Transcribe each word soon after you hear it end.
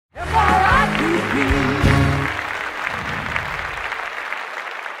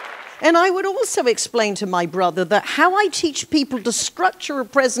And I would also explain to my brother that how I teach people to structure a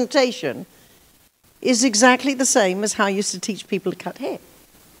presentation is exactly the same as how I used to teach people to cut hair.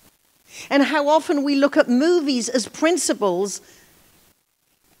 And how often we look at movies as principles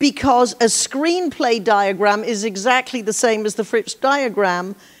because a screenplay diagram is exactly the same as the Fripp's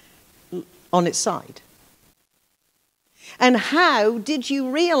diagram on its side. And how did you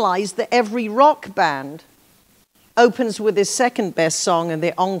realize that every rock band opens with their second best song and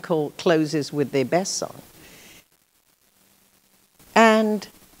their encore closes with their best song? And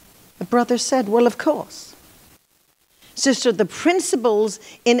the brother said, well, of course. Sister, the principles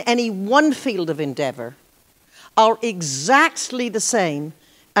in any one field of endeavor are exactly the same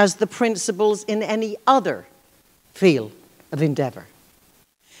as the principles in any other field of endeavor.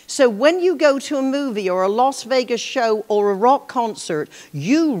 So when you go to a movie or a Las Vegas show or a rock concert,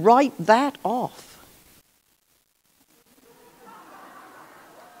 you write that off.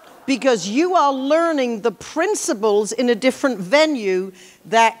 Because you are learning the principles in a different venue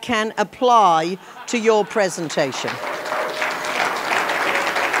that can apply to your presentation.